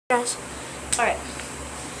Guys, alright.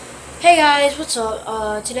 Hey guys, what's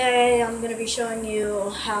up? Today I'm going to be showing you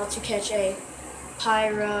how to catch a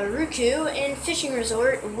Pirarucu in Fishing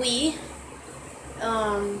Resort Wii.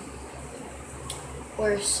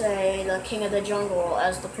 Or say the King of the Jungle,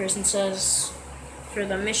 as the person says for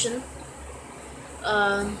the mission.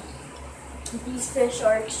 These fish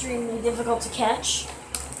are extremely difficult to catch,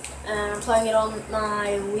 and I'm playing it on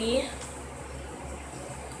my Wii.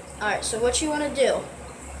 Alright, so what you want to do,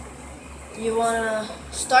 you want to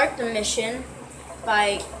start the mission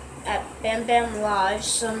by, at Bam Bam Lodge,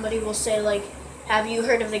 somebody will say, like, have you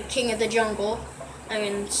heard of the King of the Jungle?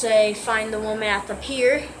 And say, find the woman at the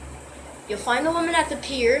pier. You'll find the woman at the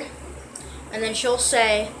pier, and then she'll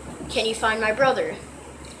say, can you find my brother?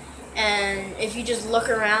 And if you just look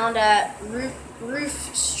around at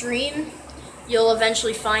Roof Stream, you'll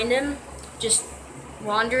eventually find him, just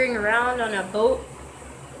wandering around on a boat.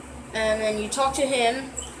 And then you talk to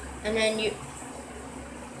him, and then you,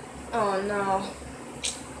 oh no,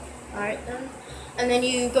 alright then, and then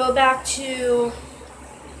you go back to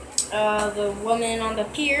the woman on the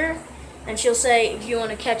pier, and she'll say, if you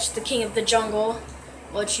want to catch the King of the Jungle,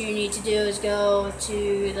 what you need to do is go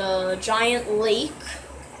to the giant lake,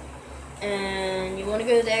 and you want to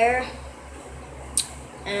go there,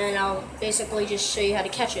 and I'll basically just show you how to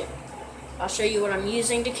catch it. I'll show you what I'm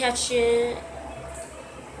using to catch it.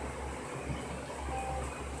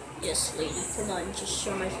 Yes, lady, come on, just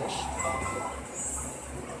show my fish.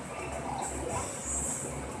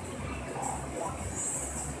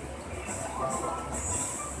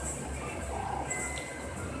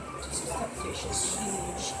 That fish is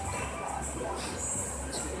huge.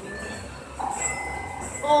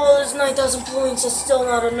 Oh, there's 9,000 points, that's still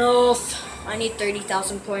not enough. I need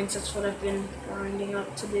 30,000 points, that's what I've been grinding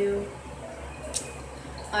up to do.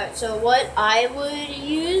 Alright, so what I would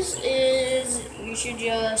use is, you should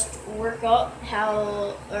just work up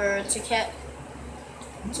how, or to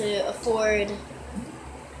afford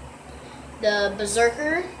the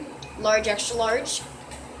Berserker, large, extra large.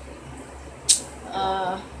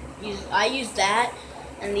 I use that,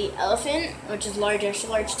 and the Elephant, which is large, extra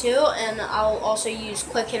large too, and I'll also use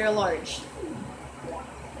Quick Hitter large.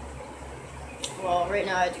 Well, right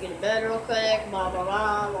now I have to get to bed real quick, blah blah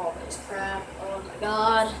blah, all this crap, oh my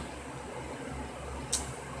god.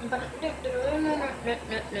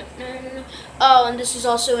 Oh, and this is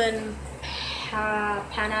also in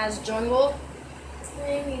Panaz Jungle.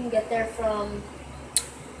 You can get there from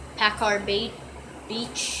Packard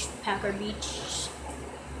Beach. Packard Beach.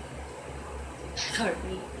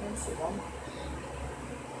 That's the one.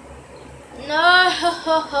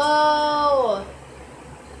 No!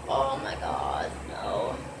 Oh my god,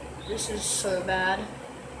 no. This is so bad.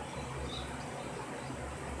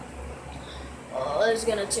 Oh, this is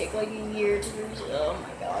gonna take like a year to do. Oh my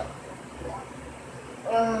god.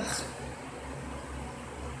 Ugh.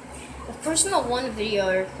 Of course, in the one video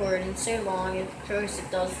I record in so long, of course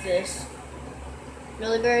it does this.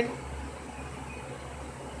 Really, Bird?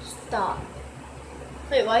 Stop.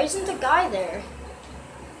 Wait, why isn't the guy there?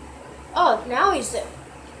 Oh, now he's there.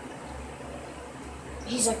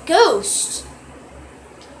 He's a ghost.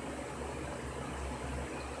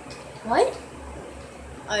 What?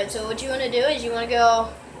 Alright, so what you want to do is you want to go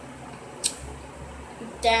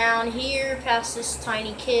down here past this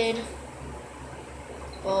tiny kid.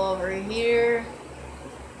 Go over here.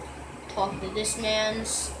 Talk to this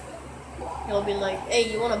man's. He'll be like, hey,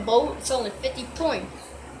 you want a boat? It's only 50 points.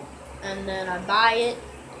 And then I buy it.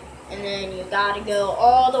 And then you gotta go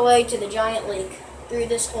all the way to the giant lake through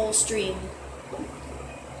this whole stream.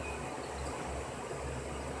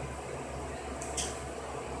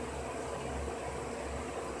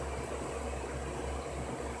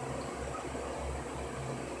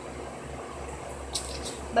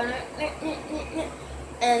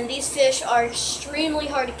 And these fish are extremely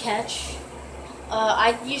hard to catch.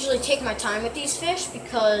 I usually take my time with these fish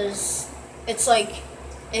because it's like,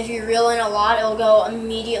 if you reel in a lot, it'll go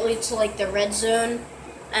immediately to like the red zone,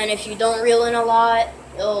 and if you don't reel in a lot,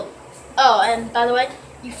 it'll, oh, and by the way,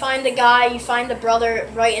 you find the guy, you find the brother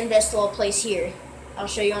right in this little place here. I'll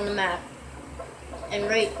show you on the map. And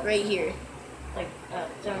right here. Like, oh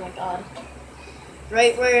my god.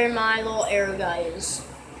 Right where my little arrow guy is.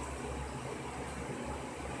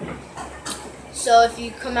 So if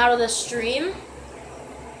you come out of the stream,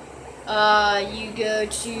 you go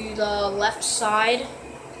to the left side.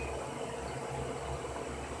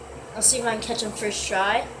 I'll see if I can catch him first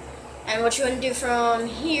try. And what you want to do from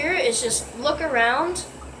here is just look around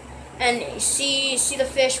and see the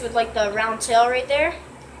fish with like the round tail right there.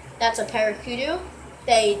 That's a Pirarucu.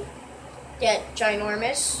 They get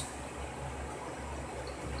ginormous.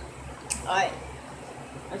 Alright.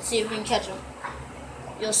 Let's see if we can catch him.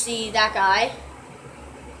 You'll see that guy.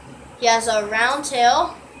 He has a round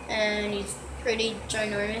tail, and he's pretty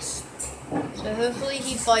ginormous. So hopefully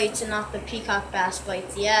he bites and not the peacock bass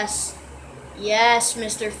bites. Yes. Yes,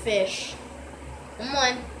 Mr. Fish. Come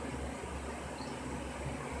on.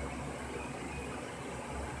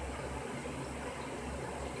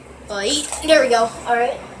 Bite. There we go.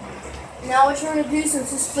 Alright. Now what you're going to do,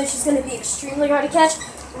 since this fish is going to be extremely hard to catch,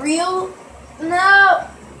 reel. No.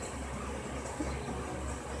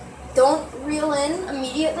 Don't reel in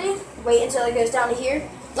immediately. Wait until it goes down to here.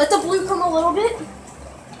 Let the blue come a little bit.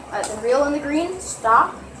 Alright, then reel in the green.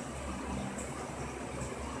 Stop.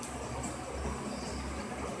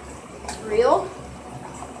 Reel.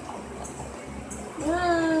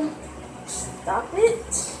 Stop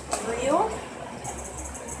it. Reel.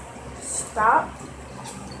 Stop.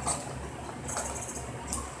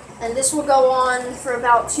 And this will go on for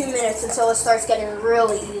about 2 minutes until it starts getting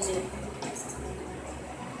really easy.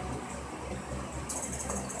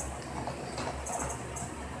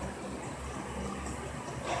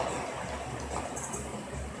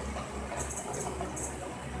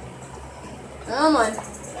 Come on.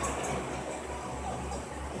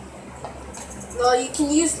 Well, you can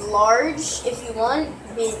use large if you want,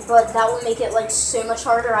 but that will make it like so much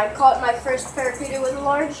harder. I caught my first paracuda with a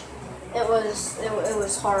large. It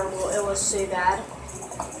was horrible. It was so bad.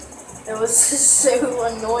 It was so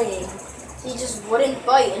annoying. He just wouldn't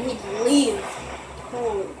bite and he'd leave.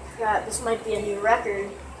 Holy crap, this might be a new record.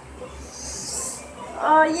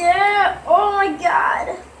 Oh yeah, oh my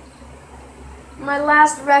god. My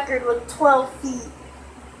last record was 12 feet.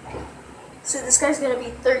 So this guy's gonna be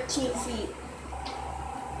 13 feet.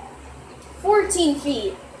 14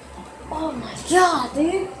 feet. Oh my god,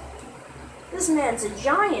 dude. This man's a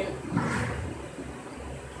giant.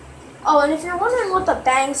 Oh, and if you're wondering what the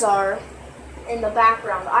bangs are in the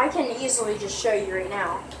background, I can easily just show you right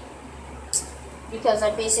now. Because I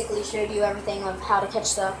basically showed you everything of how to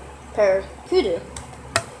catch the paracuda.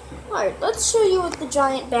 Alright, let's show you what the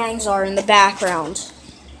giant bangs are in the background.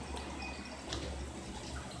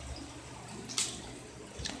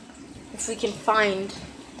 If we can find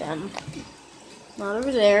them. Not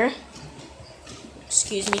over there.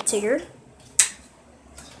 Excuse me, Tigger.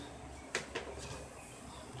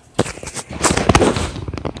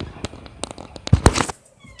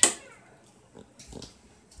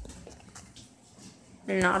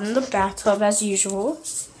 They're not in the bathtub as usual.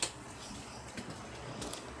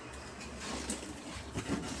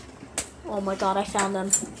 Oh my god, I found them.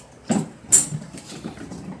 Oh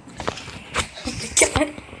my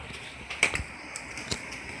god.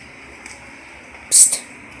 Psst.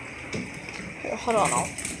 Here, hold on.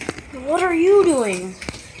 What are you doing?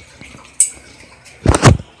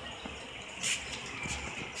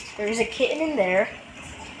 There's a kitten in there.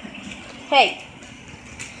 Hey.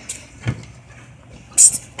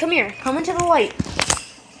 Psst. Come here. Come into the light.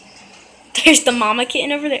 There's the mama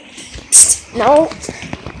kitten over there. Psst. No.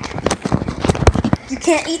 You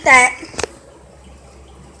can't eat that.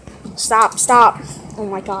 Stop, stop. Oh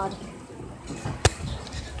my god.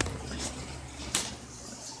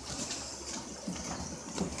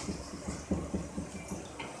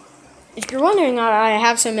 If you're wondering why I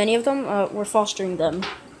have so many of them, we're fostering them.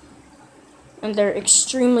 And they're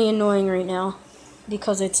extremely annoying right now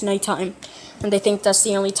because it's nighttime. And they think that's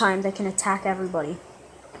the only time they can attack everybody.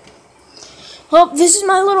 Well, this is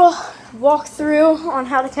my little walkthrough on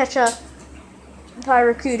how to catch a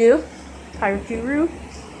Paracuda. I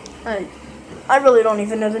really don't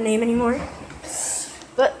even know the name anymore.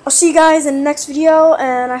 But I'll see you guys in the next video,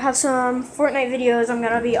 and I have some Fortnite videos I'm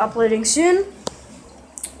going to be uploading soon.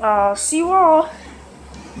 See you all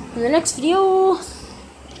in the next video.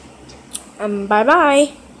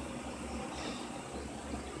 Bye-bye.